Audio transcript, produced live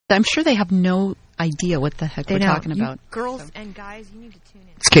I'm sure they have no idea what the heck we're talking about. Girls and guys, you need to tune in.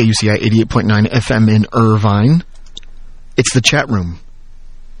 It's KUCI 88.9 FM in Irvine. It's the chat room.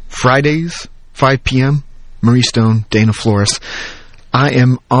 Fridays, 5 p.m., Marie Stone, Dana Flores. I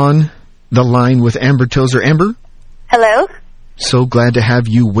am on the line with Amber Tozer. Amber? Hello. So glad to have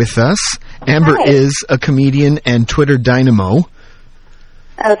you with us. Amber Hi. is a comedian and Twitter dynamo.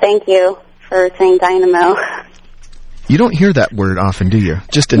 Oh, thank you for saying dynamo. You don't hear that word often, do you?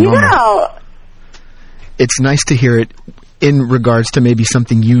 Just a normal. No. It's nice to hear it in regards to maybe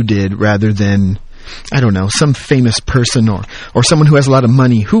something you did rather than, I don't know, some famous person or someone who has a lot of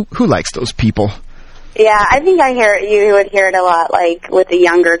money. Who likes those people? Yeah, I think you would hear it a lot, like, with the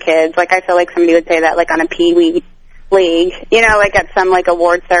younger kids. Like, I feel like somebody would say that, like, on a Pee-wee league. You know, like at some, like,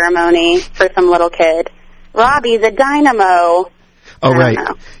 award ceremony for some little kid. Robbie's a dynamo. Oh, right.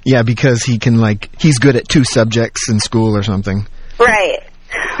 Yeah, because he's good at 2 subjects in school or something. Right.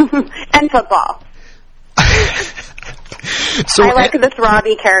 And football. So I like this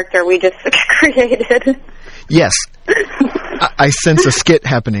Robbie character we just created. Yes. I sense a skit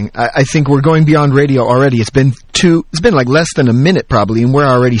happening. I think we're going beyond radio already. It's been like less than a minute probably, and we're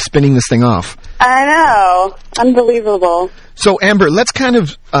already spinning this thing off. I know. Unbelievable. So, Amber, let's kind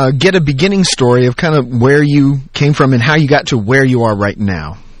of get a beginning story of kind of where you came from and how you got to where you are right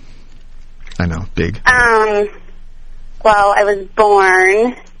now. I know, big. Well, I was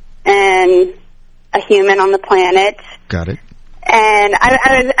born and a human on the planet. Got it. And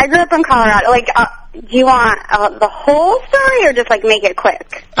I grew up in Colorado. Like, do you want the whole story or just, like, make it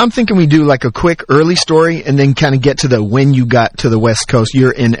quick? I'm thinking we do, like, a quick early story and then kind of get to when you got to the West Coast.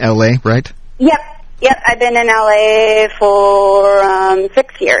 You're in L.A., right? Yep. I've been in L.A. for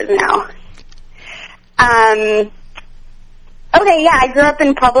 6 years now. Okay, yeah, I grew up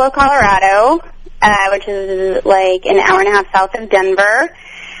in Pueblo, Colorado, which is, like, an hour and a half south of Denver.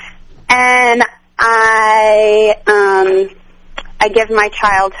 And I give my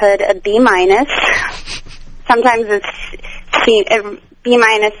childhood a B-. Sometimes it's B-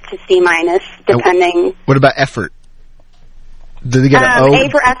 to C-, depending. What about effort? Did they get an O? A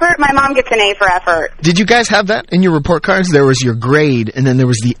for effort? My mom gets an A for effort. Did you guys have that in your report cards? There was your grade, and then there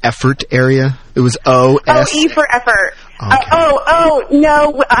was the effort area. It was O, S. Oh, E for effort. Okay.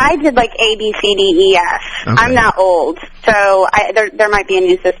 No, I did like A, B, C, D, E, F. Okay. I'm not old, so there might be a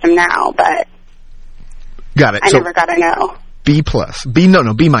new system now, but got it. I never got an O. B+. B-. C-,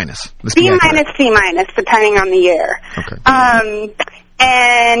 depending on the year. Okay.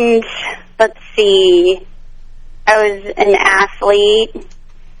 And let's see, I was an athlete,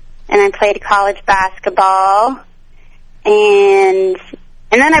 and I played college basketball, and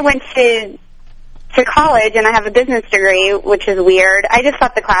then I went to college, and I have a business degree, which is weird. I just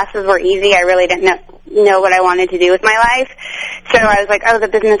thought the classes were easy. I really didn't know what I wanted to do with my life, so I was like, the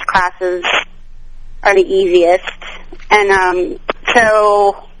business classes are the easiest. And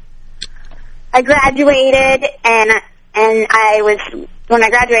so I graduated, and when I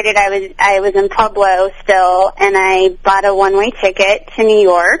graduated, I was in Pueblo still, and I bought a one-way ticket to New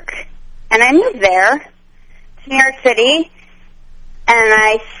York, and I moved there to New York City, and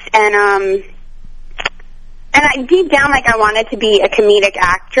I deep down, like, I wanted to be a comedic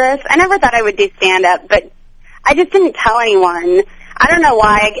actress. I never thought I would do stand-up, but I just didn't tell anyone. I don't know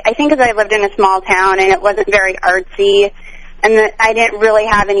why. I think because I lived in a small town and it wasn't very artsy, and I didn't really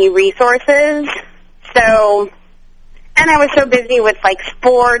have any resources. So, and I was so busy with, like,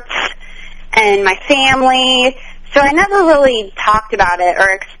 sports and my family, so I never really talked about it or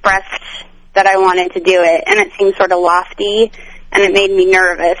expressed that I wanted to do it, and it seemed sort of lofty, and it made me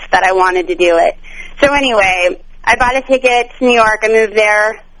nervous that I wanted to do it. So anyway, I bought a ticket to New York. I moved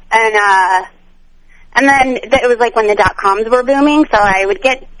there, and then it was like when the .coms were booming, so I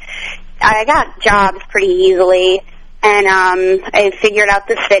got jobs pretty easily, and I figured out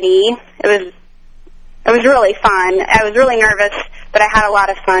the city. It was really fun. I was really nervous, but I had a lot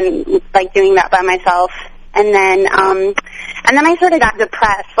of fun, like, doing that by myself. And then I sort of got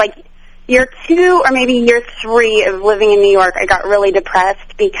depressed. Like, year 2 or maybe year 3 of living in New York, I got really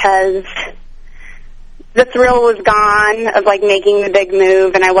depressed because the thrill was gone of, like, making the big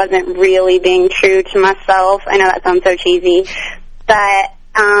move, and I wasn't really being true to myself. I know that sounds so cheesy, but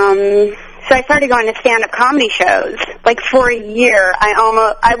so I started going to stand-up comedy shows. Like, for a year,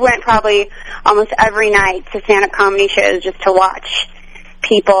 I went probably almost every night to stand-up comedy shows just to watch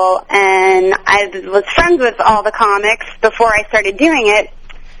people, and I was friends with all the comics before I started doing it,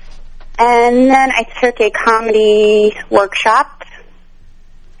 and then I took a comedy workshop.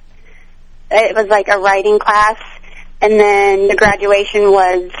 It was like a writing class, and then the graduation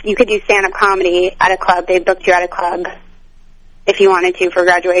was you could do stand-up comedy at a club. They booked you at a club if you wanted to for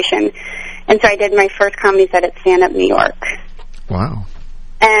graduation. And so I did my first comedy set at Stand Up New York. Wow.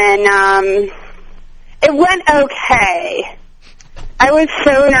 And it went okay. I was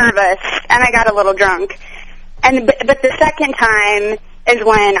so nervous, and I got a little drunk. But the second time is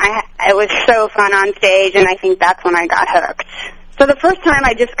when it was so fun on stage, and I think that's when I got hooked. So the first time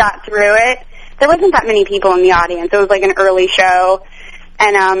I just got through it, there wasn't that many people in the audience. It was like an early show.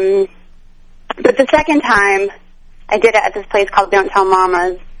 And but the second time, I did it at this place called Don't Tell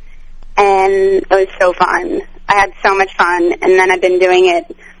Mamas, and it was so fun. I had so much fun, and then I've been doing it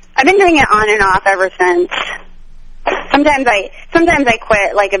on and off ever since. Sometimes I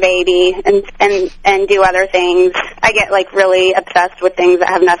quit like a baby and do other things. I get like really obsessed with things that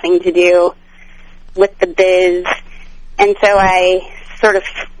have nothing to do with the biz, and so I sort of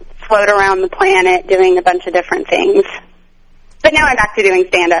float around the planet doing a bunch of different things. But now I'm back to doing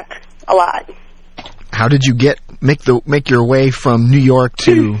stand-up a lot. How did you make your way from New York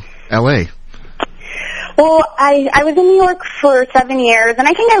to L.A.? Well, I was in New York for 7 years, and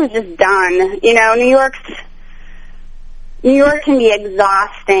I think I was just done. You know, New York can be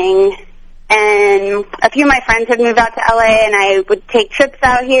exhausting, and a few of my friends had moved out to LA, and I would take trips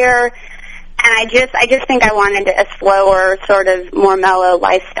out here, and I just think I wanted a slower, sort of more mellow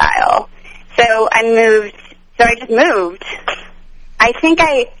lifestyle. So I just moved. I think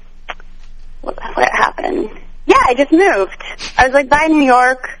what happened? Yeah, I just moved. I was like, bye New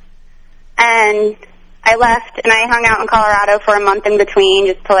York, and I left, and I hung out in Colorado for a month in between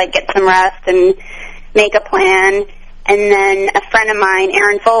just to like get some rest and make a plan. And then a friend of mine,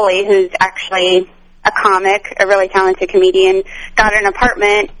 Erin Foley, who's actually a comic, a really talented comedian, got an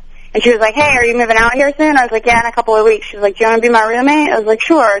apartment. And she was like, hey, are you moving out here soon? I was like, yeah, in a couple of weeks. She was like, do you want to be my roommate? I was like,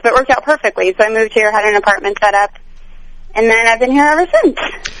 sure. So it worked out perfectly. So I moved here, had an apartment set up, and then I've been here ever since.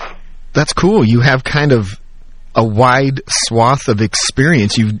 That's cool. You have kind of a wide swath of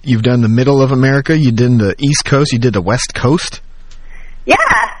experience. You've done the middle of America, you did the East Coast, you did the West Coast. Yeah.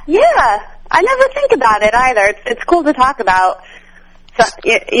 I never think about it either. It's cool to talk about, so,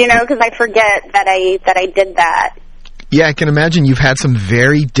 you know, because I forget that I did that. Yeah, I can imagine you've had some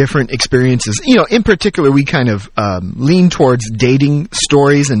very different experiences. You know, in particular, we kind of lean towards dating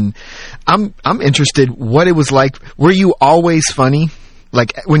stories, and I'm interested what it was like. Were you always funny,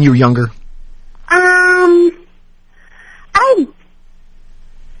 like when you were younger?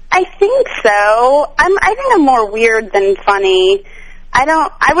 I think so. I think I'm more weird than funny. I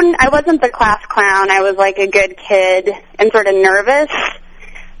wasn't the class clown. I was like a good kid and sort of nervous.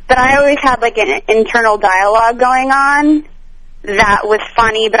 But I always had like an internal dialogue going on that was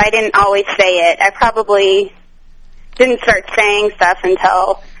funny, but I didn't always say it. I probably didn't start saying stuff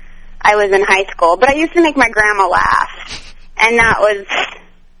until I was in high school. But I used to make my grandma laugh, and that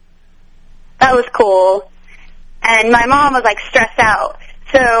was cool. And my mom was like stressed out.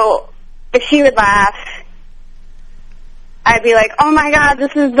 So if she would laugh, I'd be like, oh my God,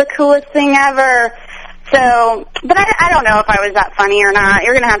 this is the coolest thing ever. So, but I don't know if I was that funny or not.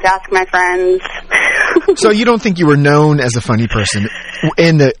 You're going to have to ask my friends. So you don't think you were known as a funny person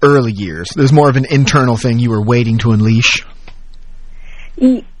in the early years? There's more of an internal thing you were waiting to unleash?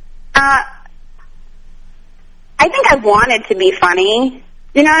 I think I wanted to be funny.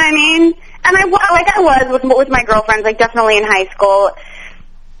 You know what I mean? And I was with my girlfriends, like definitely in high school.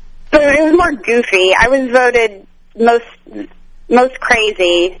 But it was more goofy. I was voted most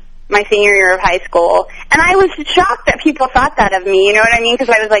crazy my senior year of high school. And I was shocked that people thought that of me, you know what I mean? Because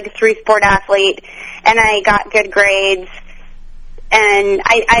I was like a 3-sport athlete, and I got good grades, and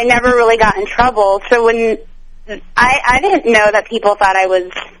I never really got in trouble. So when I didn't know that people thought I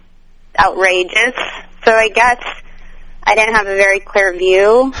was outrageous, so I guess I didn't have a very clear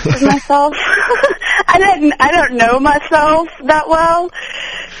view of myself. I don't know myself that well.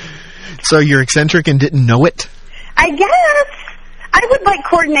 So you're eccentric and didn't know it? I guess. I would, like,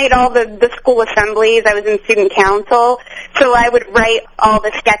 coordinate all the school assemblies. I was in student council, so I would write all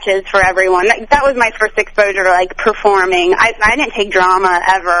the sketches for everyone. That was my first exposure to, like, performing. I didn't take drama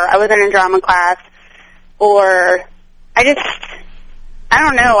ever. I wasn't in drama class. Or I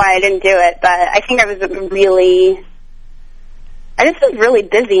don't know why I didn't do it, but I think I just was really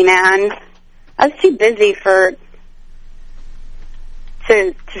busy, man. I was too busy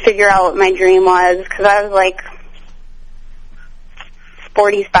to figure out what my dream was, because I was like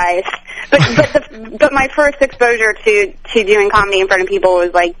sporty spice. But my first exposure to doing comedy in front of people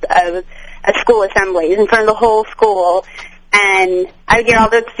was like a school assembly in front of the whole school, and I would get all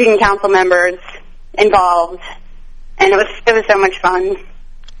the student council members involved, and it was so much fun.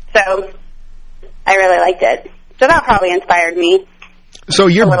 So I really liked it. So that probably inspired me. So a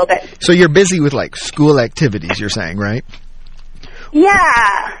little bit. So you're busy with like school activities, you're saying, right?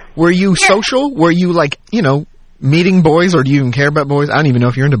 Yeah. Were you social? Were you, like, you know, meeting boys, or do you even care about boys? I don't even know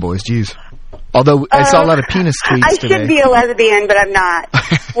if you're into boys, jeez. Although I saw a lot of penis tweets today. I should be a lesbian, but I'm not.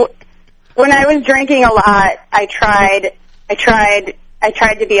 When I was drinking a lot, I tried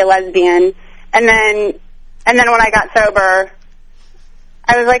to be a lesbian, and then when I got sober,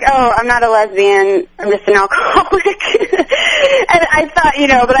 I was like, oh, I'm not a lesbian, I'm just an alcoholic. And I thought, you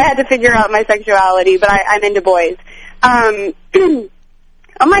know, but I had to figure out my sexuality, but I'm into boys. Oh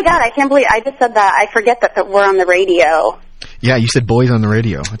my God, I can't believe I just said that. I forget that we're on the radio. Yeah, you said boys on the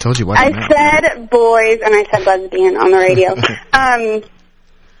radio. I told you what. I said boys and I said lesbian on the radio.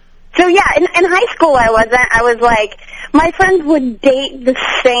 So yeah, in high school I was like, my friends would date the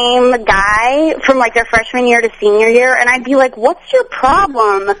same guy from like their freshman year to senior year, and I'd be like, what's your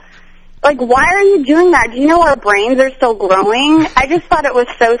problem? Like, why are you doing that? Do you know our brains are still growing? I just thought it was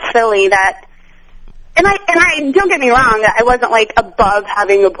so silly that, and I don't get me wrong, I wasn't like above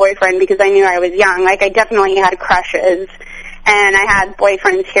having a boyfriend because I knew I was young. Like, I definitely had crushes, and I had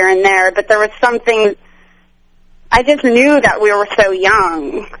boyfriends here and there, but there was something, I just knew that we were so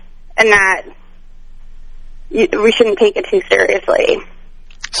young, and that we shouldn't take it too seriously.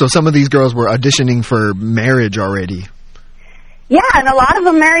 So some of these girls were auditioning for marriage already. Yeah, and a lot of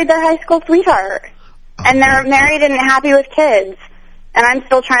them married their high school sweetheart. Oh. And they're married and happy with kids. And I'm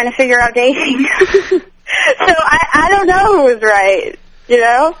still trying to figure out dating. So I don't know who's right, you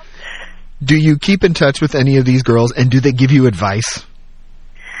know? Do you keep in touch with any of these girls, and do they give you advice?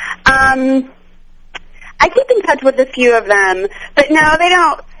 I keep in touch with a few of them, but no, they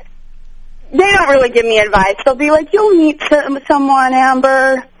don't. They don't really give me advice. They'll be like, you'll meet someone,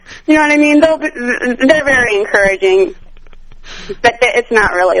 Amber. You know what I mean? They're very encouraging. But it's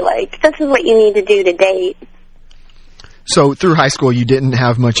not really like, this is what you need to do to date. So through high school, you didn't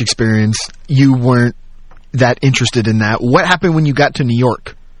have much experience. You weren't that interested in that. What happened when you got to New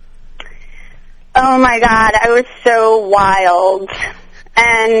York? Oh, my God. I was so wild.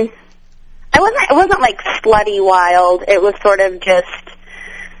 And it wasn't like slutty wild. It was sort of just...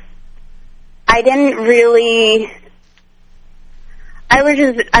 I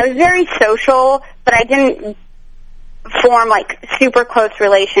was very social, but I didn't form like super close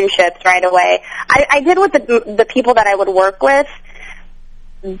relationships right away. I did with the people that I would work with,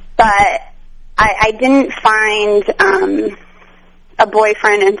 but I didn't find a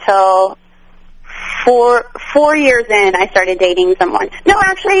boyfriend until four years in. I started dating someone. No,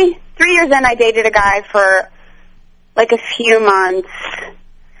 actually, 3 years in, I dated a guy for like a few months.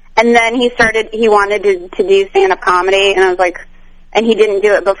 And then he wanted to do stand-up comedy, and I was like, and he didn't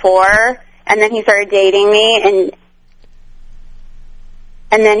do it before, and then he started dating me,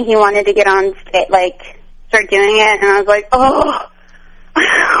 and then he wanted to get on stage, like, start doing it, and I was like, oh,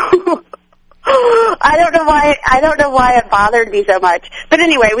 I don't know why it bothered me so much. But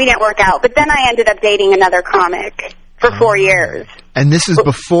anyway, we didn't work out, but then I ended up dating another comic for 4 years. And this is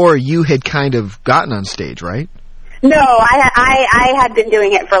before you had kind of gotten on stage, right? No, I had been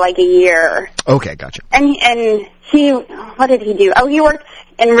doing it for like a year. Okay, gotcha. And he, what did he do? Oh, he worked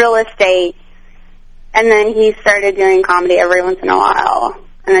in real estate, and then he started doing comedy every once in a while,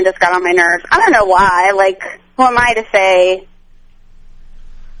 and then just got on my nerves. I don't know why. Like, who am I to say,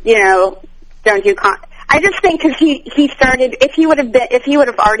 you know, don't do I just think because he started, if he would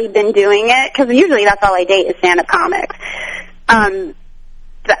have already been doing it, because usually that's all I date is stand-up comics.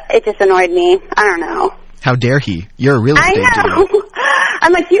 It just annoyed me. I don't know. How dare he? You're a real estate dude. I know.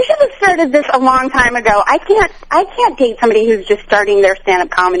 I'm like, you should have started this a long time ago. I can't date somebody who's just starting their stand-up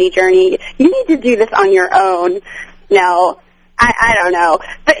comedy journey. You need to do this on your own. No, I don't know.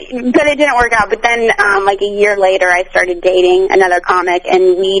 But it didn't work out. But then, like a year later, I started dating another comic,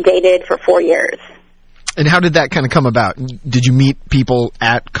 and we dated for 4 years. And how did that kind of come about? Did you meet people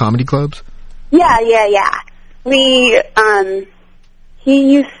at comedy clubs? Yeah. He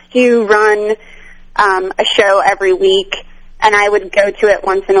used to run a show every week, and I would go to it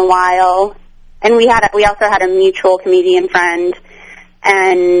once in a while. And we also had a mutual comedian friend,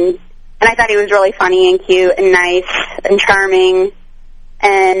 and I thought he was really funny and cute and nice and charming.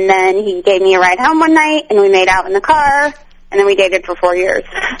 And then he gave me a ride home one night, and we made out in the car, and then we dated for 4 years.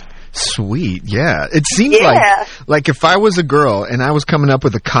 Sweet, yeah. It seems like if I was a girl and I was coming up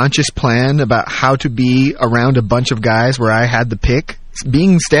with a conscious plan about how to be around a bunch of guys where I had the pick,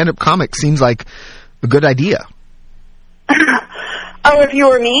 being stand-up comic seems like a good idea. Oh, if you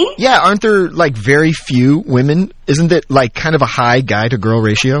were me? Yeah, aren't there like very few women? Isn't it like kind of a high guy-to-girl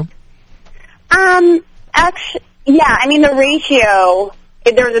ratio? Actually, yeah, I mean the ratio,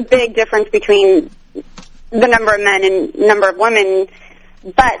 there's a big difference between the number of men and number of women.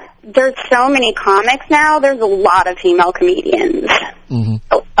 but there's so many comics now. There's a lot of female comedians. Mm-hmm.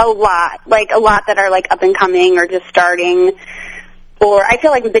 A lot that are like up and coming or just starting. Or I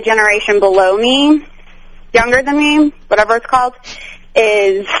feel like the generation below me, younger than me, whatever it's called,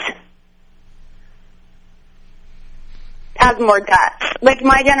 has more guts. Like,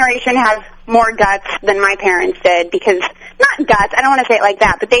 my generation has more guts than my parents did because, not guts, I don't want to say it like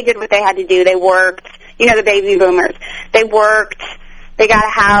that, but they did what they had to do. They worked, the baby boomers. They worked, they got a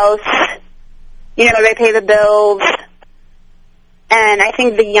house, they pay the bills. And I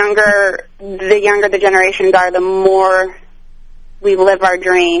think the younger the generations are, the more we live our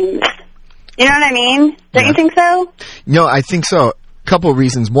dreams. You know what I mean? Don't you think so? No, I think so. Couple of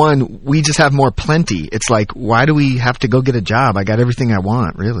reasons. One, we just have more plenty. It's like, why do we have to go get a job? I got everything I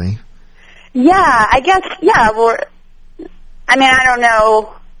want, really. Yeah, I guess, well, I mean, I don't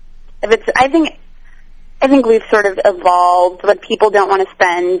know if it's, I think we've sort of evolved, but people don't want to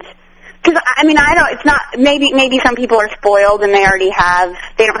spend, because, I mean, it's not, maybe some people are spoiled and they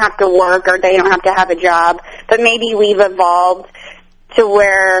don't have to work or they don't have to have a job, but maybe we've evolved to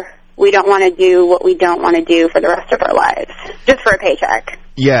where we don't want to do what we don't want to do for the rest of our lives, just for a paycheck.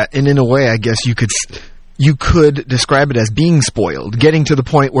 Yeah, and in a way, I guess you could describe it as being spoiled, getting to the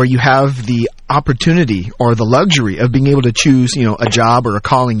point where you have the opportunity or the luxury of being able to choose, a job or a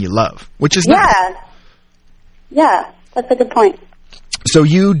calling you love, which is nice. Yeah, that's a good point. So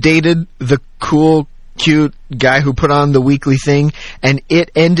you dated the cool, cute guy who put on the weekly thing, and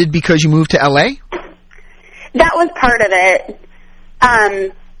it ended because you moved to L.A.? That was part of it.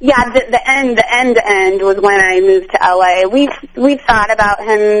 Yeah, the end was when I moved to LA. We've thought about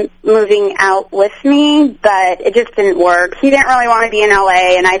him moving out with me, but it just didn't work. He didn't really want to be in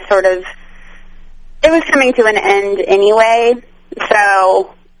LA, and it was coming to an end anyway,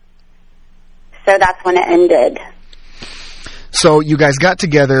 so that's when it ended. So you guys got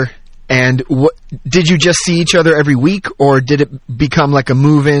together, and did you just see each other every week, or did it become like a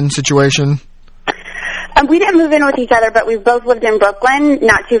move-in situation? We didn't move in with each other, but we've both lived in Brooklyn,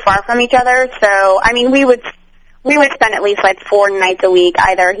 not too far from each other. So, I mean, we would spend at least like 4 nights a week.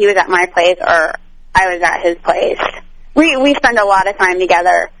 Either he was at my place or I was at his place. We spend a lot of time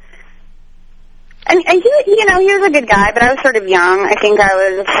together. And he was a good guy, but I was sort of young. I think I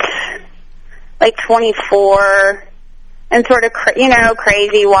was like 24 and sort of,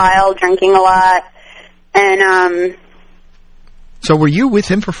 crazy, wild, drinking a lot. And, So were you with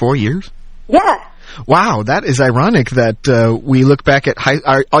him for 4 years? Yeah. Wow, that is ironic that we look back at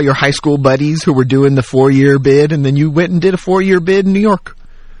all your high school buddies who were doing the 4-year bid, and then you went and did a 4-year bid in New York.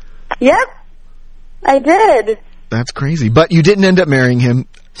 Yep, I did. That's crazy. But you didn't end up marrying him,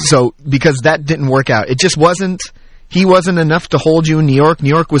 so because that didn't work out. It just wasn't, he wasn't enough to hold you in New York? New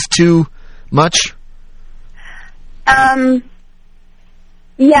York was too much?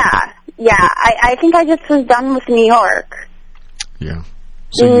 Yeah. I think I just was done with New York. Yeah.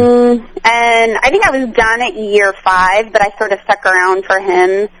 And I think I was done at year 5, but I sort of stuck around for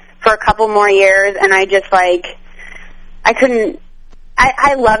him for a couple more years, and I just, I couldn't,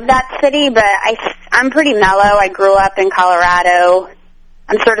 I love that city, but I'm pretty mellow. I grew up in Colorado.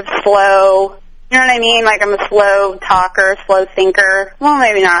 I'm sort of slow. You know what I mean? Like, I'm a slow talker, slow thinker. Well,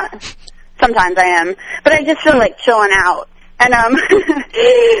 maybe not. Sometimes I am. But I just feel like chilling out. And, I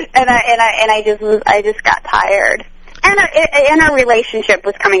just got tired. And our relationship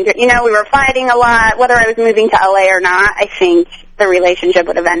was coming to, we were fighting a lot. Whether I was moving to LA or not, I think the relationship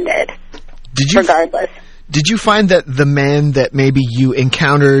would have ended. Regardless. Did you find that the men that maybe you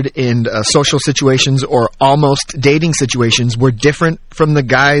encountered in social situations or almost dating situations were different from the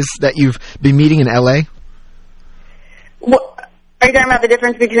guys that you've been meeting in LA? What, are you talking about the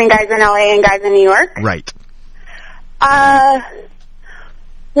difference between guys in LA and guys in New York? Right.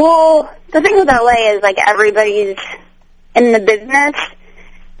 Well, the thing with LA is, everybody's in the business,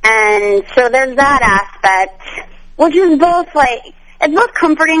 and so there's that aspect, which is both, it's both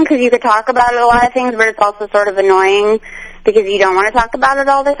comforting because you could talk about it, a lot of things, but it's also sort of annoying because you don't want to talk about it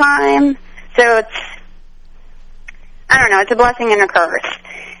all the time. So it's a blessing and a curse.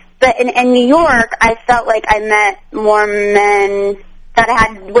 But in New York, I felt like I met more men that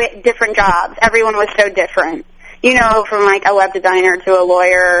had different jobs. Everyone was so different. From a web designer to a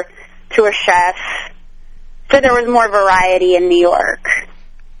lawyer to a chef. So there was more variety in New York.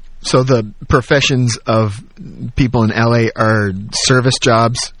 So the professions of people in LA are service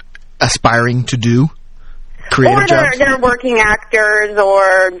jobs aspiring to do creative jobs? They're working actors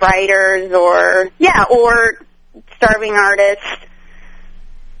or writers or starving artists.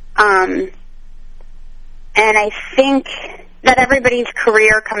 And I think that everybody's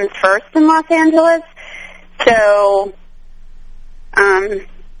career comes first in Los Angeles. So it's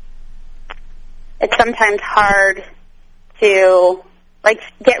sometimes hard to, like,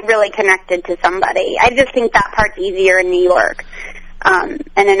 get really connected to somebody. I just think that part's easier in New York. And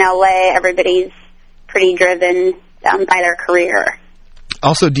in LA, everybody's pretty driven by their career.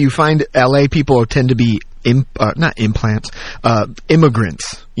 Also, do you find LA people tend to be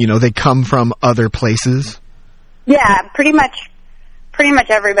immigrants? You know, they come from other places. Yeah, pretty much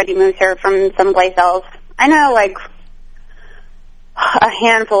everybody moves here from someplace else. I know, like, a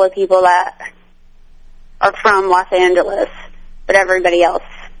handful of people that are from Los Angeles, but everybody else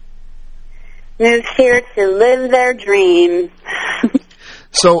moves here to live their dream.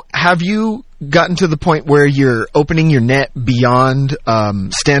 So, have you gotten to the point where you're opening your net beyond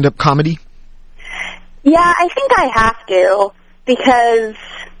stand-up comedy? Yeah, I think I have to, because,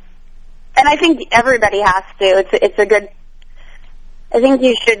 and I think everybody has to. It's a good, I think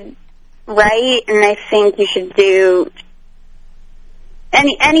you should write, and I think you should do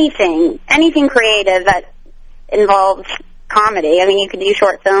anything creative that involves comedy. I mean, you could do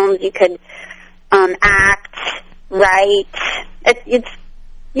short films, you could act, write. It's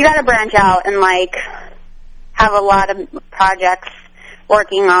you got to branch out and, like, have a lot of projects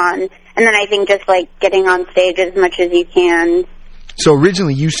working on, and then I think just, like, getting on stage as much as you can. So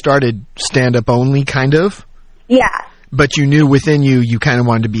originally you started stand-up only, kind of? Yeah. But you knew within you kind of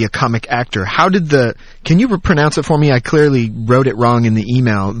wanted to be a comic actor. How did can you pronounce it for me? I clearly wrote it wrong in the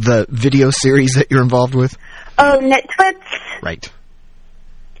email. The video series that you're involved with? Oh, Nitwits? Right.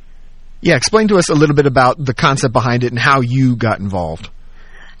 Yeah, explain to us a little bit about the concept behind it and how you got involved.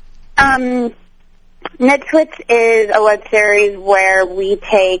 Nitwits is a web series where we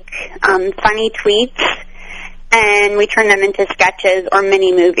take funny tweets and we turn them into sketches or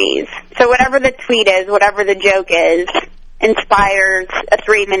mini movies. So whatever the tweet is, whatever the joke is, inspires a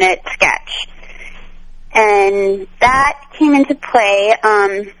 3-minute sketch. And that came into play.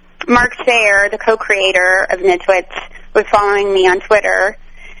 Mark Sayer, the co-creator of Nitwits, was following me on Twitter,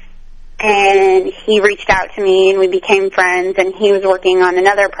 and he reached out to me, and we became friends, and he was working on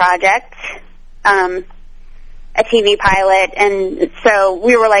another project, a TV pilot, and so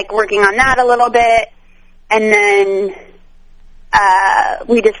we were, like, working on that a little bit, and then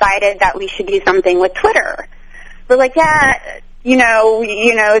we decided that we should do something with Twitter. We're like, yeah, you know,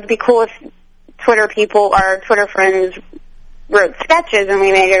 it'd be cool if Twitter people, our Twitter friends, wrote sketches, and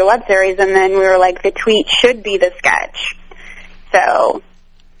we made it a web series, and then we were like, the tweet should be the sketch. So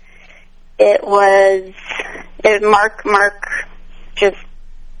Mark just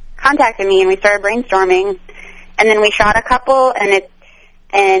contacted me, and we started brainstorming, and then we shot a couple, and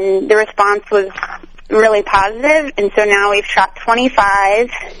the response was really positive, and so now we've shot 25,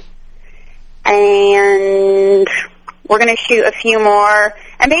 and we're going to shoot a few more,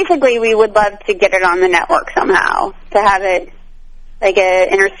 and basically we would love to get it on the network somehow, to have it like a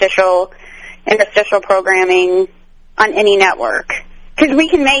interstitial programming on any network, because we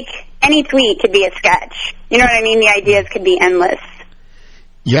can make any tweet could be a sketch. You know what I mean? The ideas could be endless.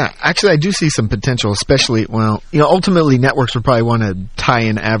 Yeah, actually I do see some potential, especially, well, you know, ultimately networks would probably want to tie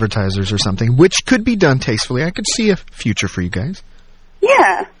in advertisers or something, which could be done tastefully. I could see a future for you guys.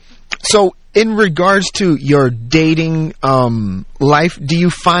 Yeah. So, in regards to your dating life, do you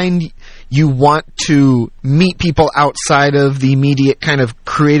find you want to meet people outside of the immediate kind of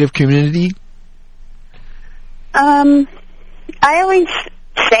creative community? I always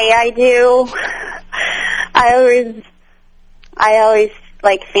say I do. I always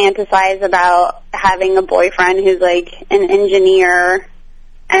like fantasize about having a boyfriend who's like an engineer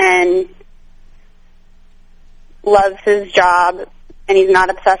and loves his job and he's not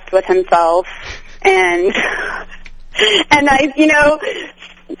obsessed with himself, and I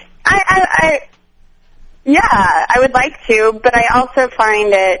would like to, but I also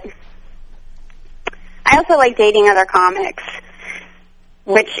like dating other comics,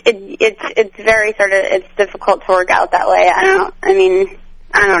 which it's very sort of, it's difficult to work out that way.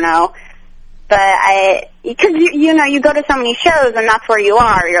 I don't know. But because you go to so many shows and that's where you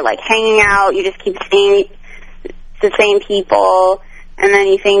are. You're like hanging out, you just keep seeing the same people, and then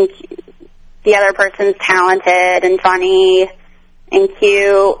you think the other person's talented and funny and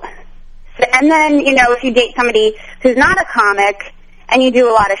cute. And then, if you date somebody who's not a comic and you do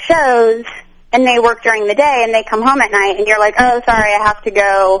a lot of shows and they work during the day and they come home at night and you're like, oh, sorry, I have to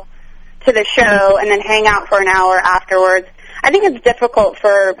go to the show and then hang out for an hour afterwards. I think it's difficult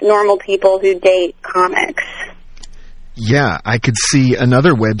for normal people who date comics. Yeah, I could see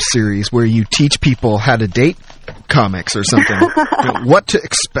another web series where you teach people how to date comics or something. What to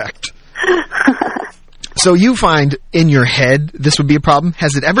expect. So you find in your head this would be a problem.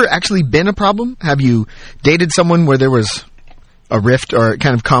 Has it ever actually been a problem? Have you dated someone where there was a rift or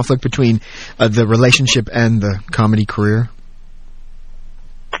kind of conflict between the relationship and the comedy career?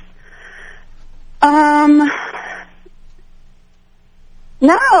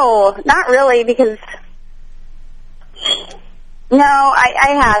 No, not really, because no,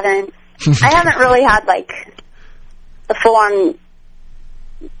 I haven't. I haven't really had like a full-on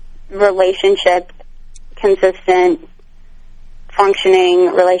relationship, consistent, functioning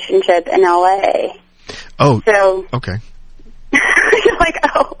relationship in LA. Oh, so okay. You're like,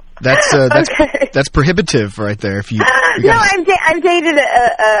 oh, that's prohibitive right there. If you no, I've dated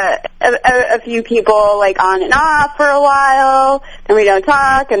a few people like on and off for a while, then we don't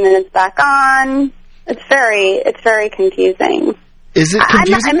talk, and then it's back on. It's very confusing. Is it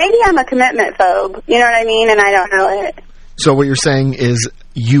confusing? Maybe I'm a commitment phobe. You know what I mean? And I don't know it. So what you're saying is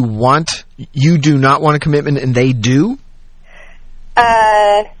you do not want a commitment, and they do?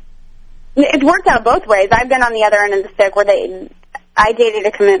 It's worked out both ways. I've been on the other end of the stick where I dated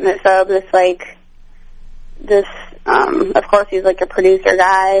a commitment phobe. Of course, he's like a producer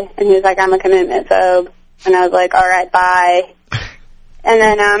guy, and he was like, I'm a commitment phobe, and I was like, all right, bye. And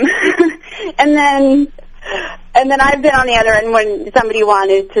then, and then I've been on the other end when somebody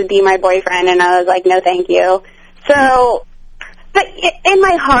wanted to be my boyfriend, and I was like, no, thank you. So, but in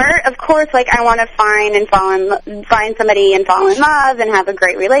my heart, of course, like I want to find somebody and fall in love and have a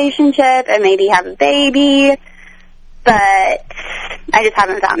great relationship and maybe have a baby, but I just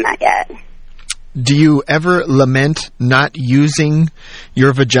haven't found that yet. Do you ever lament not using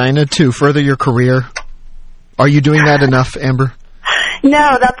your vagina to further your career? Are you doing that enough, Amber?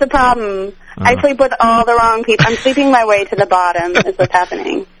 No, that's the problem. I sleep with all the wrong people. I'm sleeping my way to the bottom is what's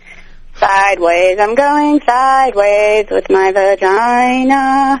happening. Sideways. I'm going sideways with my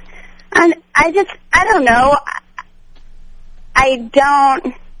vagina. And I don't know. I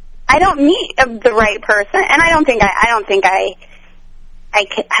don't meet the right person. And I don't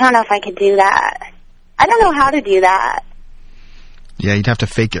know if I could do that. I don't know how to do that. Yeah, you'd have to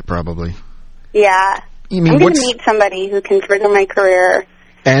fake it probably. Yeah. I'm going to meet somebody who can further my career.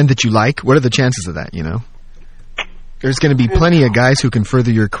 And that you like? What are the chances of that, you know? There's going to be plenty of guys who can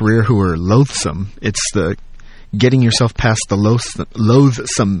further your career who are loathsome. It's the getting yourself past the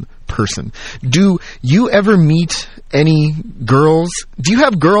loathsome person. Do you ever meet any girls? Do you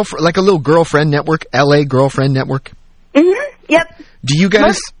have like a little girlfriend network, LA girlfriend network? Mm-hmm. Yep. Do you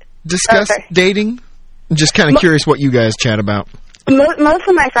guys discuss dating? I'm just kind of curious what you guys chat about. Most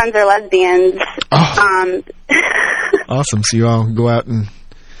of my friends are lesbians. Oh. Awesome. So you all go out and...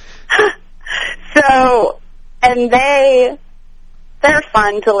 And they're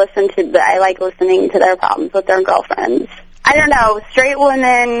fun to listen to. I like listening to their problems with their girlfriends. I don't know. Straight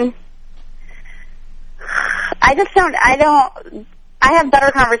women... I have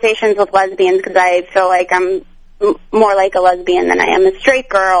better conversations with lesbians because I feel like I'm more like a lesbian than I am a straight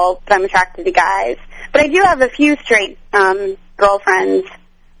girl, but I'm attracted to guys. But I do have a few straight girlfriends,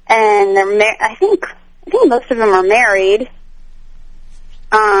 and they're I think most of them are married.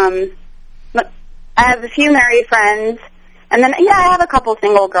 But I have a few married friends, and then I have a couple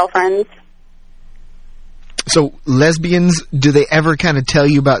single girlfriends. So lesbians, do they ever kind of tell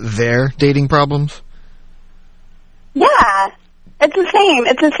you about their dating problems? Yeah, it's the same.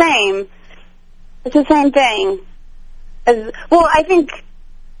 It's the same thing. I think.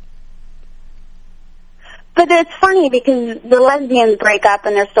 But it's funny because the lesbians break up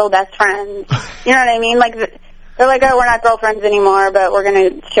and they're still best friends. You know what I mean? Like, they're like, oh, we're not girlfriends anymore, but we're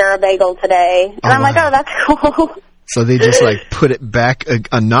going to share a bagel today. And I'm like, oh, that's cool. So they just, like, put it back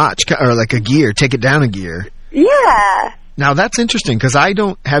a notch, or like a gear, take it down a gear. Yeah. Now, that's interesting, because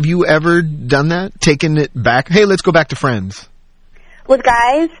have you ever done that? Taken it back? Hey, let's go back to friends. With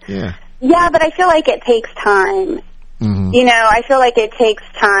guys? Yeah. Yeah, but I feel like it takes time. Mm-hmm. You know, I feel like it takes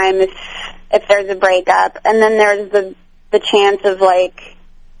time if there's a breakup, and then there's the chance of, like,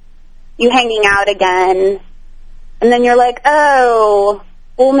 you hanging out again, and then you're like, oh,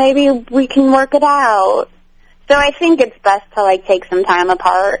 well, maybe we can work it out. So I think it's best to, like, take some time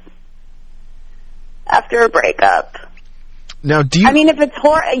apart after a breakup. Now, do you... I mean, if it's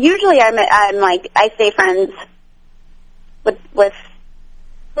usually I'm like, I stay friends with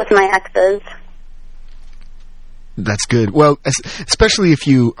my exes. That's good. Well, especially if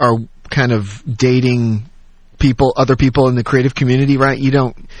you are kind of dating other people in the creative community, right? You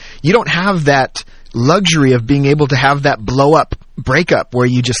don't have that luxury of being able to have that breakup where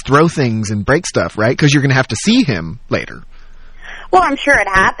you just throw things and break stuff, right? Because you're going to have to see him later. Well, I'm sure it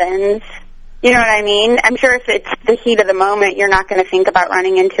happens. You know what I mean? I'm sure if it's the heat of the moment, you're not going to think about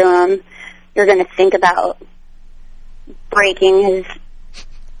running into him. You're going to think about breaking his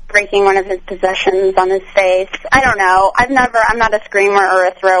breaking one of his possessions on his face. I don't know. I'm not a screamer or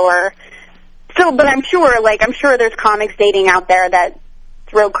a thrower. So, but I'm sure there's comics dating out there that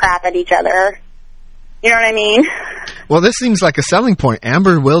throw crap at each other. You know what I mean? Well, this seems like a selling point.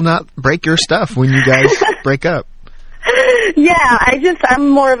 Amber will not break your stuff when you guys break up. Yeah, I'm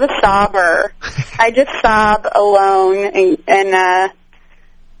more of a sobber. I just sob alone and I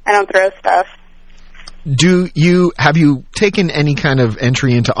don't throw stuff. Have you taken any kind of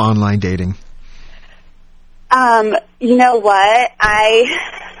entry into online dating? You know what?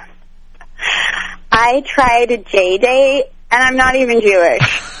 I tried a J-date, and I'm not even Jewish.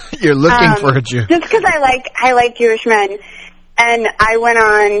 You're looking for a Jew. Just because I like Jewish men. And I went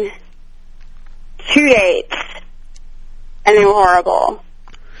on 2 dates, and they were horrible.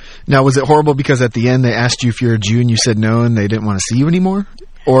 Now, was it horrible because at the end they asked you if you're a Jew and you said no and they didn't want to see you anymore?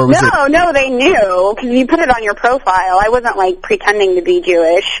 Or was No, they knew, because you put it on your profile. I wasn't, pretending to be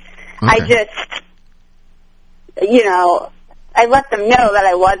Jewish. Okay. I just, I let them know that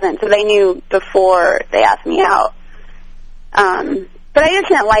I wasn't, so they knew before they asked me out. But I just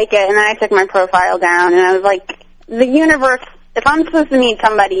didn't like it, and then I took my profile down, and I was like, the universe, if I'm supposed to meet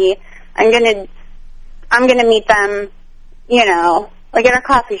somebody, I'm gonna meet them, at a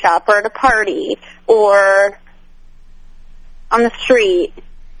coffee shop or at a party or on the street.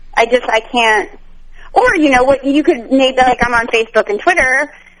 I can't. Or, what you could maybe, I'm on Facebook and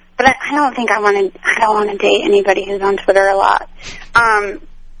Twitter, but I don't think I don't want to date anybody who's on Twitter a lot. I'm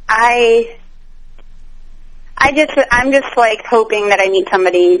just hoping that I meet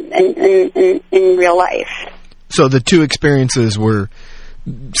somebody in real life. So the 2 experiences were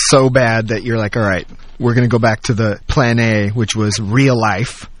so bad that you're like, all right, we're going to go back to the plan A, which was real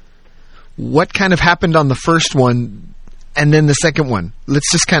life. What kind of happened on the first one and then the second one?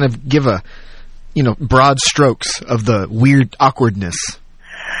 Let's just kind of give a, broad strokes of the weird awkwardness.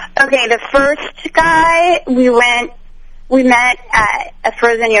 Okay, the first guy, we met at a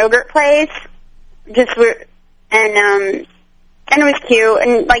frozen yogurt place. And it was cute,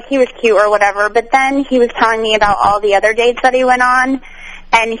 and he was cute or whatever, but then he was telling me about all the other dates that he went on,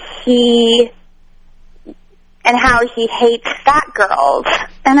 and how he hates fat girls.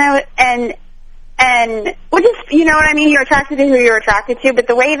 And which is, you know what I mean, you're attracted to who you're attracted to, but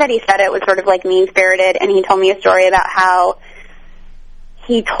the way that he said it was sort of mean-spirited, and he told me a story about how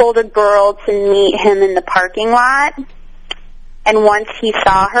he told a girl to meet him in the parking lot, and once he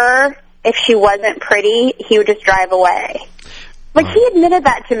saw her, if she wasn't pretty, he would just drive away. He admitted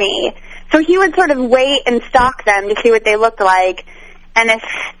that to me. So he would sort of wait and stalk them to see what they looked like, and if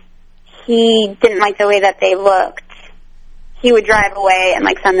he didn't like the way that they looked, he would drive away and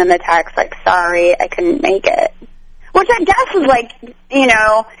send them a text sorry, I couldn't make it. Which I guess is in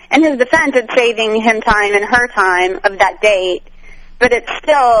his defense, it's saving him time and her time of that date, but it's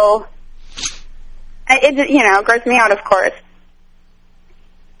still, it grossed me out, of course.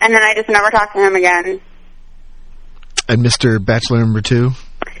 And then I just never talked to him again. And Mr. Bachelor number 2?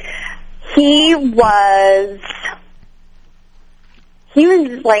 He was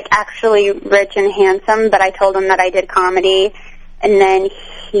actually rich and handsome, but I told him that I did comedy, and then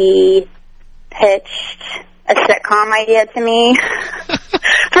he pitched a sitcom idea to me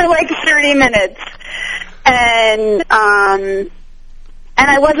for 30 minutes. And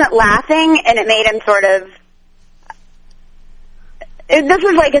I wasn't laughing, and it made him sort of, this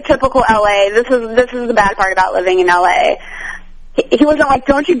is a typical LA. This is the bad part about living in LA. He wasn't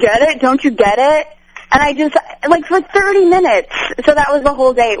don't you get it? Don't you get it? And I just, for 30 minutes. So that was the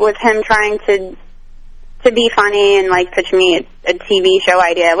whole date, was him trying to be funny and pitch me a TV show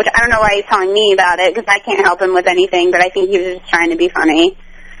idea, which I don't know why he's telling me about it, because I can't help him with anything, but I think he was just trying to be funny.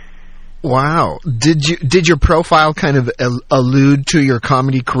 Wow. Did your profile kind of allude to your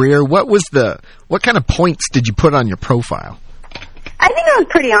comedy career? What kind of points did you put on your profile? I think I was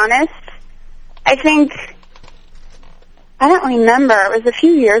pretty honest. I don't remember. It was a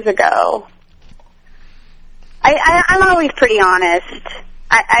few years ago. I'm always pretty honest.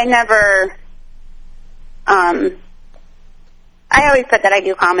 I never, I always put that I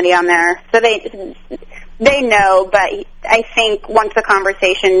do comedy on there. So they know, but I think once the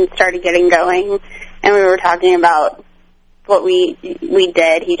conversation started getting going and we were talking about what we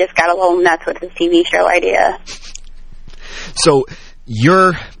did, he just got a little nuts with his TV show idea. So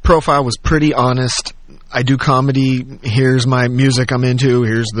your profile was pretty honest. I do comedy. Here's my music I'm into.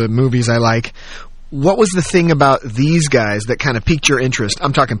 Here's the movies I like. What was the thing about these guys that kind of piqued your interest?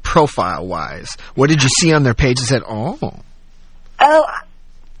 I'm talking profile-wise. What did you see on their page that said, oh,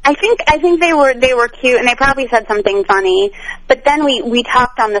 I think they were cute, and they probably said something funny. But then we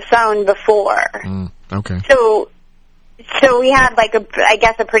talked on the phone before. Okay. So so we had like I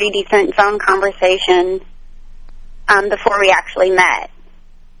guess a pretty decent phone conversation before we actually met.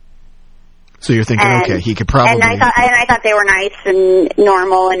 So you're thinking, okay, he could probably... And I thought they were nice and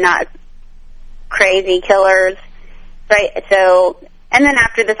normal and not crazy killers. Right? So, and then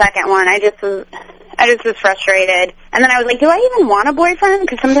after the second one, I just was frustrated. And then I was like, do I even want a boyfriend?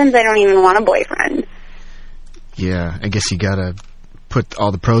 Because sometimes I don't even want a boyfriend. Yeah, I guess you gotta put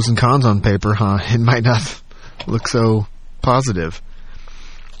all the pros and cons on paper, huh? It might not look so positive.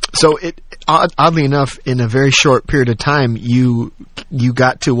 So oddly enough, in a very short period of time, you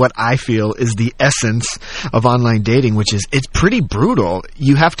got to what I feel is the essence of online dating, which is it's pretty brutal.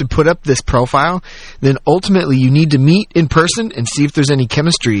 You have to put up this profile, then ultimately you need to meet in person and see if there's any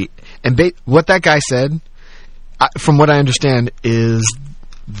chemistry. And what that guy said, from what I understand, is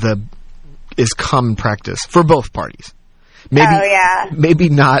common practice for both parties. Maybe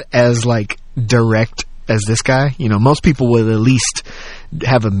not as like direct as this guy. You know, most people would at least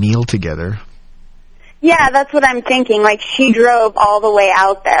have a meal together. Yeah, that's what I'm thinking. Like, she drove all the way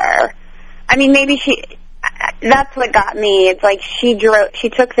out there. I mean, that's what got me. It's like she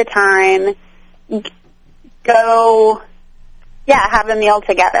took the time, have a meal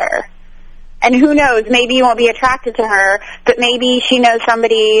together. And who knows, maybe you won't be attracted to her, but maybe she knows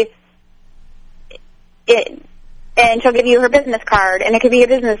somebody, and she'll give you her business card, and it could be a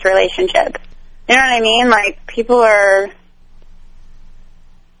business relationship. You know what I mean? Like, people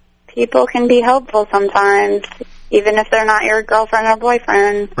can be helpful sometimes, even if they're not your girlfriend or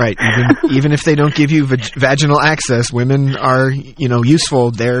boyfriend. Right. Even if they don't give you vaginal access, women are,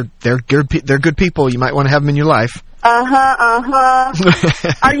 useful. They're good people. You might want to have them in your life. Are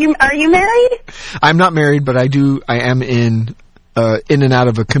you married? I'm not married, but I am in and out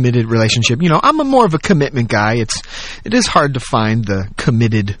of a committed relationship. I'm more of a commitment guy. It is hard to find the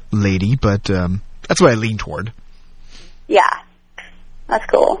committed lady, but that's what I lean toward. Yeah, that's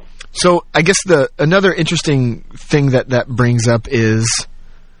cool. So I guess another interesting thing that brings up is,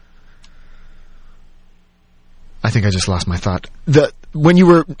 I think I just lost my thought. When you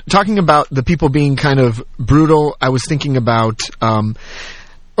were talking about the people being kind of brutal, I was thinking about,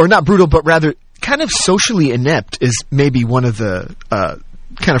 or not brutal, but rather kind of socially inept is maybe one of the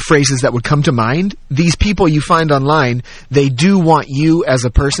kind of phrases that would come to mind. These people you find online, they do want you as a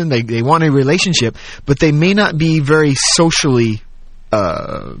person. They want a relationship, but they may not be very socially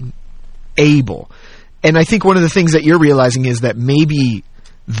able. And I think one of the things that you're realizing is that maybe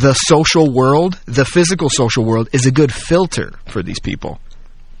the social world, the physical social world, is a good filter for these people.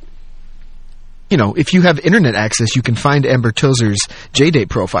 If you have internet access, you can find Amber Tozer's JDate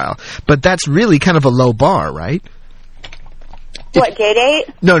profile. But that's really kind of a low bar, right? What,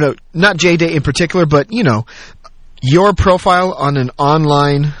 JDate? No, not JDate in particular, but, your profile on an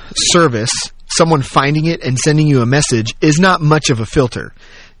online service, someone finding it and sending you a message is not much of a filter.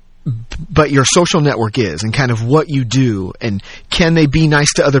 But your social network is, and kind of what you do, and can they be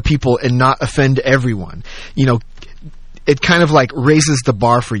nice to other people and not offend everyone? It kind of like raises the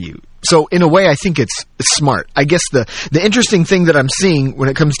bar for you. So in a way, I think it's smart. I guess the interesting thing that I'm seeing when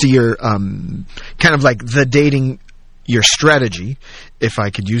it comes to your kind of like the dating, your strategy, if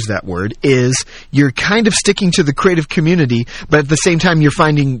I could use that word, is you're kind of sticking to the creative community, but at the same time you're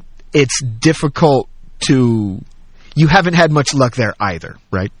finding it's difficult you haven't had much luck there either,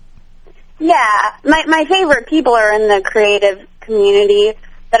 right? Yeah, my favorite people are in the creative community,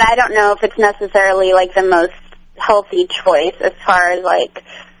 but I don't know if it's necessarily like the most healthy choice as far as like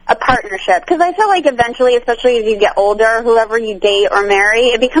a partnership. Because I feel like eventually, especially as you get older, whoever you date or marry,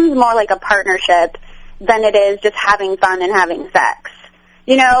 it becomes more like a partnership than it is just having fun and having sex.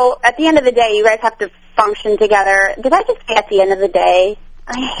 At the end of the day, you guys have to function together. Did I just say at the end of the day?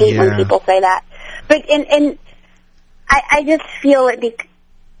 I hate when people say that. But I just feel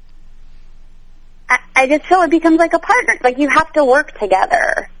I just feel it becomes like a partner. Like, you have to work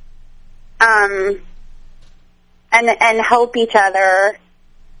together, and help each other,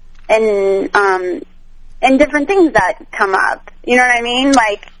 and different things that come up. You know what I mean?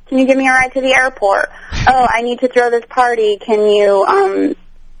 Like, can you give me a ride to the airport? Oh, I need to throw this party. Can you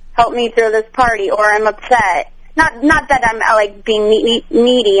help me throw this party? Or I'm upset. Not that I'm like being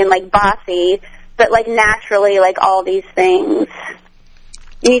needy and like bossy, but like naturally, like all these things.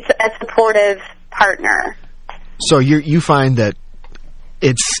 You need a supportive partner. So you find that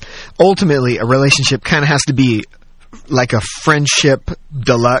it's ultimately a relationship kind of has to be like a friendship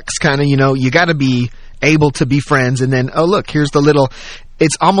deluxe kind of, you got to be able to be friends, and then, oh look, here's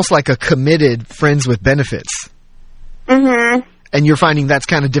it's almost like a committed friends with benefits. Mm-hmm. And you're finding that's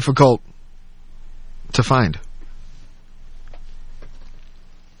kind of difficult to find.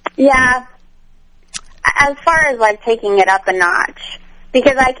 Yeah. as far as, like, taking it up a notch,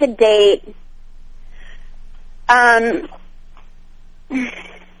 because I could date, I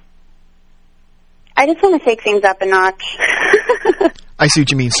just want to take things up a notch. I see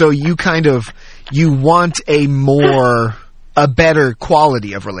what you mean. So you want a better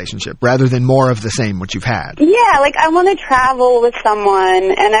quality of relationship rather than more of the same, what you've had. Yeah, like, I want to travel with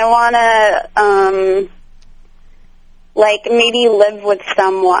someone, and I want to, like, maybe live with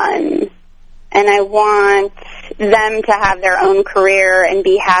someone, and I want them to have their own career and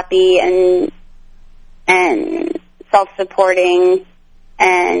be happy and self-supporting,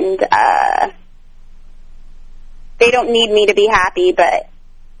 and they don't need me to be happy, but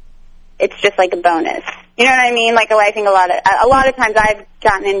it's just like a bonus. You know what I mean? Like, I think a lot of times I've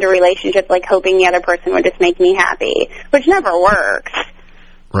gotten into relationships like hoping the other person would just make me happy, which never works.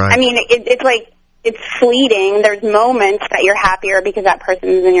 Right. I mean, it's like, it's fleeting. There's moments that you're happier because that person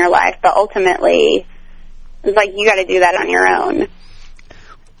is in your life, but ultimately, it's like you got to do that on your own.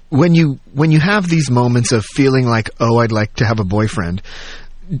 When you have these moments of feeling like, oh, I'd like to have a boyfriend,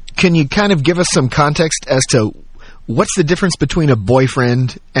 can you kind of give us some context as to what's the difference between a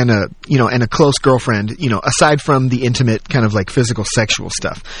boyfriend and a close girlfriend, aside from the intimate kind of like physical sexual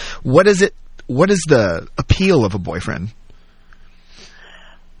stuff? What is the appeal of a boyfriend?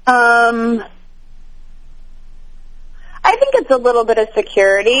 I think it's a little bit of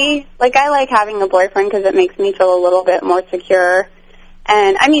security. Like, I like having a boyfriend because it makes me feel a little bit more secure.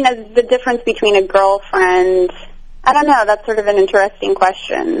 And, I mean, as the difference between a girlfriend, I don't know, that's sort of an interesting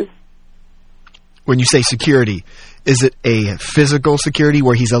question. When you say security, is it a physical security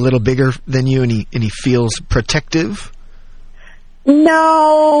where he's a little bigger than you and he feels protective?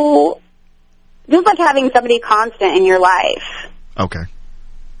 No. Just like having somebody constant in your life. Okay.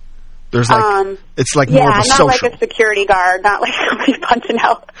 There's like, it's like more of a social. Yeah, not like a security guard, not like somebody punching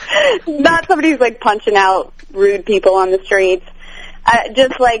out, not somebody who's like punching out rude people on the streets.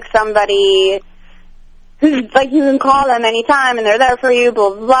 Just like somebody who's like, you can call them anytime and they're there for you,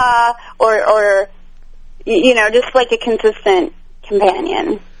 blah, blah, blah, or just like a consistent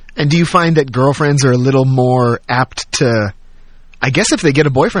companion. And do you find that girlfriends are a little more apt to, I guess if they get a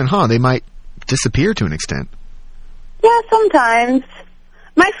boyfriend, they might disappear to an extent? Yeah, sometimes.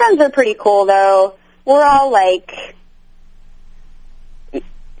 My friends are pretty cool, though. We're all, like,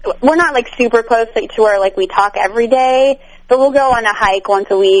 we're not, like, super close to where, like, we talk every day, but we'll go on a hike once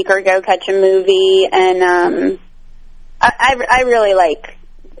a week or go catch a movie, and I really like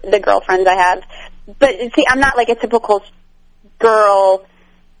the girlfriends I have. But, see, I'm not, like, a typical girl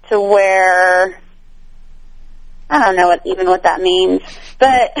to where, I don't know what that means,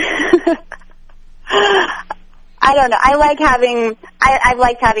 but I don't know. I've liked having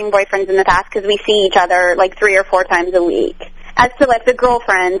boyfriends in the past because we see each other like 3 or 4 times a week. As to like the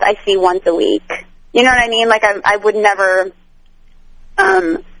girlfriends, I see once a week. You know what I mean? Like I would never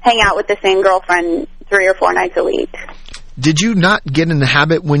hang out with the same girlfriend 3 or 4 nights a week. Did you not get in the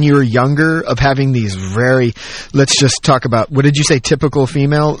habit when you were younger of having these let's just talk about, what did you say, typical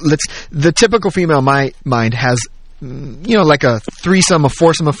female? The typical female in my mind has, like a threesome, a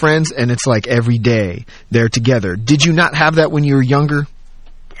foursome of friends, and it's like every day they're together. Did you not have that when you were younger?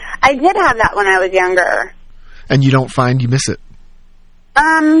 I did have that when I was younger. And you don't find you miss it?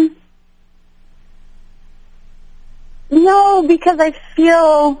 No, because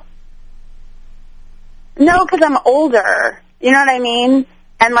because I'm older. You know what I mean?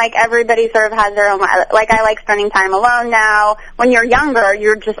 And, like, everybody sort of has their own, like, I like spending time alone now. When you're younger,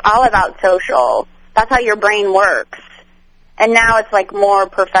 you're just all about social. That's how your brain works. And now it's, like, more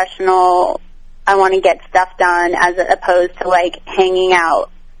professional, I want to get stuff done as opposed to, like, hanging out.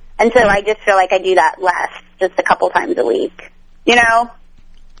 And so I just feel like I do that less, just a couple times a week. You know?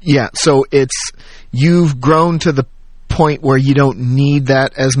 Yeah, so you've grown to the point where you don't need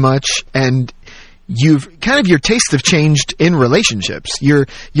that as much, and your tastes have changed in relationships. You're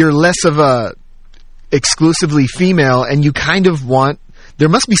less of a exclusively female, and you kind of want, there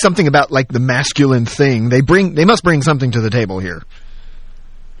must be something about like the masculine thing. They must bring something to the table here.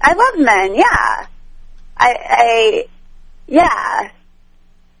 I love men, yeah.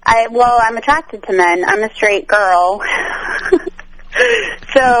 I'm attracted to men. I'm a straight girl.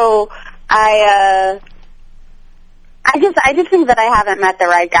 So I just think that I haven't met the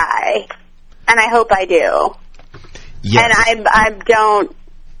right guy, and I hope I do. Yes. And I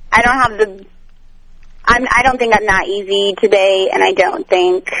don't think I'm that easy to date, and I don't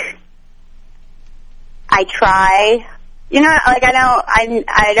think I try. You know, like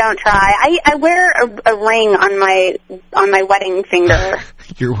I don't try. I wear a ring on my wedding finger.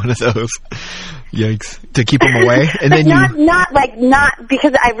 You're one of those. Yikes. To keep them away? And but then not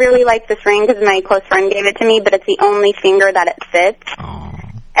because I really like this ring because my close friend gave it to me, but it's the only finger that it fits. Oh.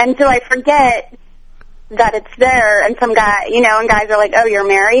 And so I forget that it's there, and some guy, and guys are like, oh, you're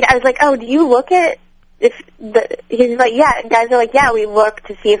married? I was like, oh, do you look at he's like, yeah, guys are like, yeah, we look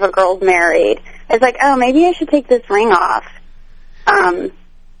to see if a girl's married. I was like, oh, maybe I should take this ring off. I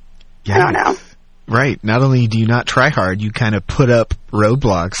don't know. Right. Not only do you not try hard, you kind of put up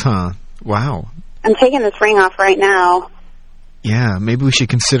roadblocks, huh? Wow. I'm taking this ring off right now. Yeah, maybe we should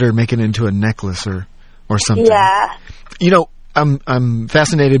consider making it into a necklace or something. Yeah. I'm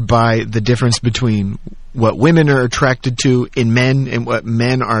fascinated by the difference between what women are attracted to in men and what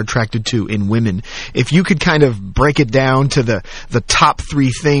men are attracted to in women. If you could kind of break it down to the top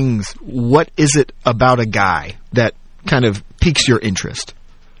 3 things, what is it about a guy that kind of piques your interest?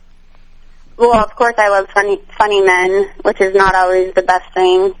 Well, of course I love funny men, which is not always the best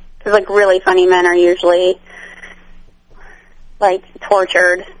thing. Because, really funny men are usually,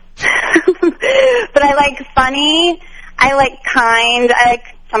 tortured. But I like funny. I like kind. I like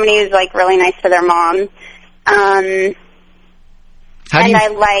somebody who's, really nice to their mom. How do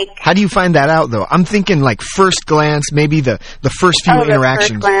you find that out, though? I'm thinking, first glance, maybe the first few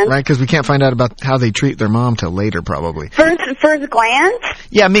interactions, right? Because we can't find out about how they treat their mom till later, probably. First glance?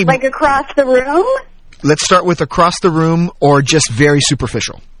 Yeah, maybe. Across the room? Let's start with across the room or just very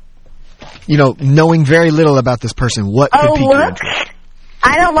superficial. Knowing very little about this person, what could pique your interest?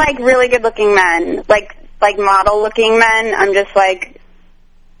 I don't like really good-looking men. Like model-looking men. I'm just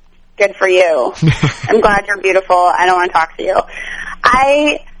good for you. I'm glad you're beautiful. I don't want to talk to you.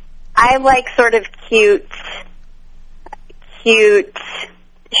 I like sort of cute,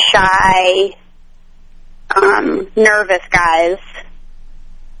 shy, nervous guys.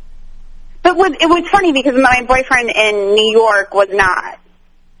 But it was funny because my boyfriend in New York was not.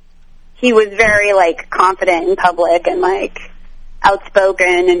 He was very, confident in public and,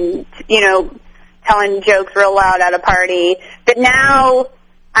 outspoken and, telling jokes real loud at a party. But now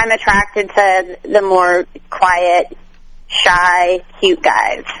I'm attracted to the more quiet, shy, cute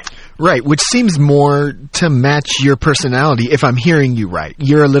guys. Right, which seems more to match your personality, if I'm hearing you right.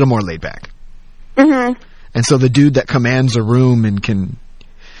 You're a little more laid back. Mm-hmm. And so the dude that commands a room and can,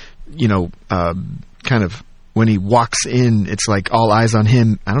 kind of, when he walks in, it's like all eyes on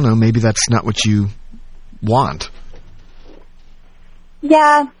him. I don't know, maybe that's not what you want.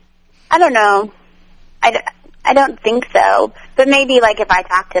 Yeah, I don't know. I don't think so. But maybe, if I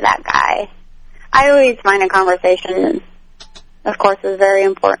talk to that guy. I always find a conversation, of course, is very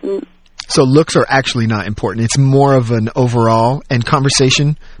important. So looks are actually not important. It's more of an overall, and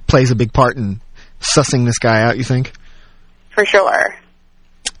conversation plays a big part in sussing this guy out, you think? For sure.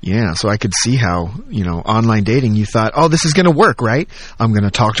 Yeah, so I could see how, online dating, you thought, oh, this is going to work, right? I'm going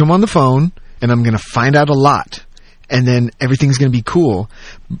to talk to him on the phone, and I'm going to find out a lot, and then everything's going to be cool.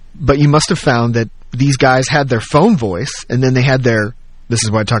 But you must have found that these guys had their phone voice, and then they had their, this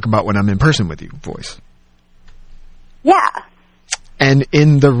is what I talk about when I'm in person with you, voice. Yeah. And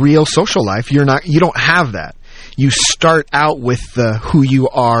in the real social life, you don't have that. You start out with who you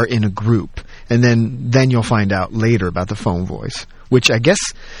are in a group, and then you'll find out later about the phone voice, which I guess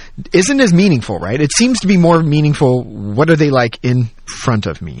isn't as meaningful, right? It seems to be more meaningful, what are they like in front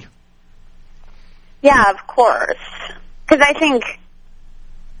of me? Yeah, of course. Because I think,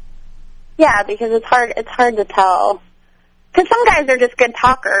 because it's hard to tell. Because some guys are just good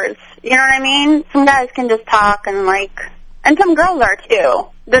talkers, you know what I mean? Some guys can just talk and and some girls are too.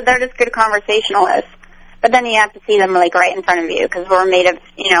 They're just good conversationalists. But then you have to see them right in front of you because we're made of,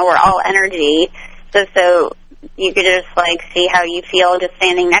 we're all energy. So you could just see how you feel just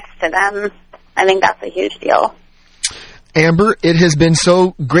standing next to them. I think that's a huge deal. Amber, it has been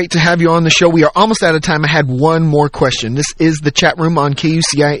so great to have you on the show. We are almost out of time. I had one more question. This is the chat room on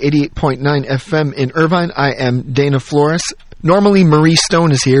KUCI 88.9 FM in Irvine. I am Dana Flores. Normally Marie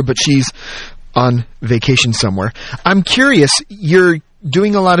Stone is here, but she's on vacation somewhere. I'm curious, you're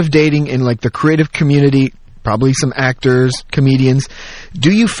doing a lot of dating in the creative community, probably some actors, comedians.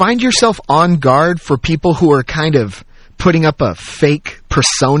 Do you find yourself on guard for people who are kind of putting up a fake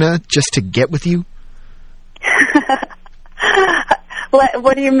persona just to get with you?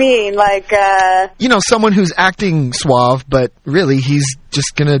 What do you mean? Someone who's acting suave, but really he's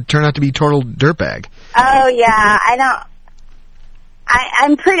just going to turn out to be total dirtbag. Oh, yeah. I don't...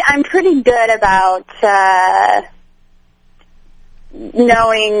 I'm pretty good about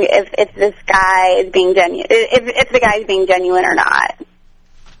knowing if this guy is being genuine, if the guy is being genuine or not.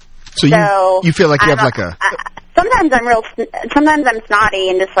 So you feel like you have sometimes I'm snotty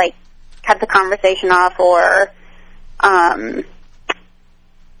and just cut the conversation off or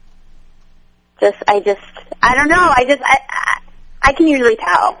I don't know. I can usually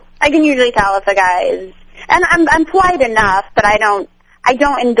tell. I can usually tell if a guy is, and I'm polite enough, but I don't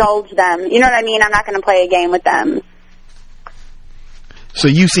indulge them. You know what I mean? I'm not going to play a game with them. So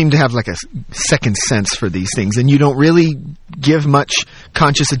you seem to have like a second sense for these things, and you don't really give much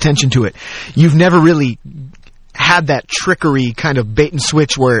conscious attention to it. You've never really had that trickery kind of bait and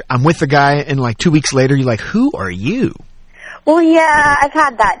switch where I'm with the guy, and like 2 weeks later, you're like, who are you? Well, yeah, I've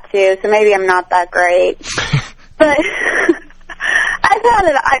had that too, so maybe I'm not that great. But I've had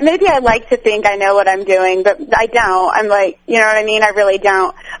it. Maybe I like to think I know what I'm doing, but I don't. I'm like, you know what I mean? I really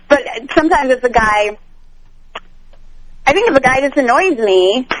don't. But sometimes if a guy just annoys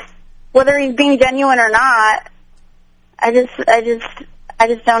me, whether he's being genuine or not, I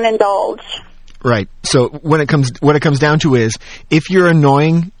just don't indulge. Right. So what it comes down to is, if you're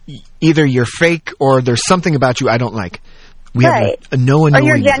annoying, either you're fake or there's something about you I don't like. We have a no annoying. Or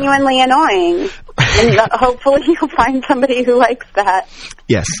you're genuinely annoying. And hopefully you'll find somebody who likes that.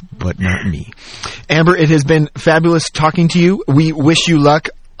 Yes, but not me. Amber, it has been fabulous talking to you. We wish you luck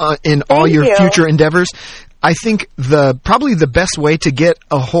in all your future endeavors. I think probably the best way to get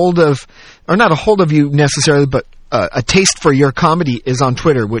a hold of, or not a hold of you necessarily, but a taste for your comedy is on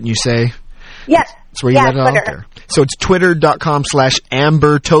Twitter, wouldn't you say? Yes. That's where you get it out there. So it's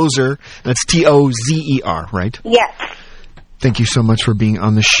twitter.com/Amber Tozer. That's Tozer, right? Yes. Thank you so much for being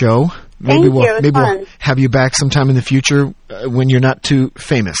on the show. Maybe we'll have you back sometime in the future when you're not too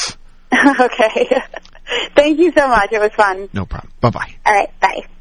famous. Okay. Thank you so much. It was fun. No problem. Bye-bye. All right. Bye.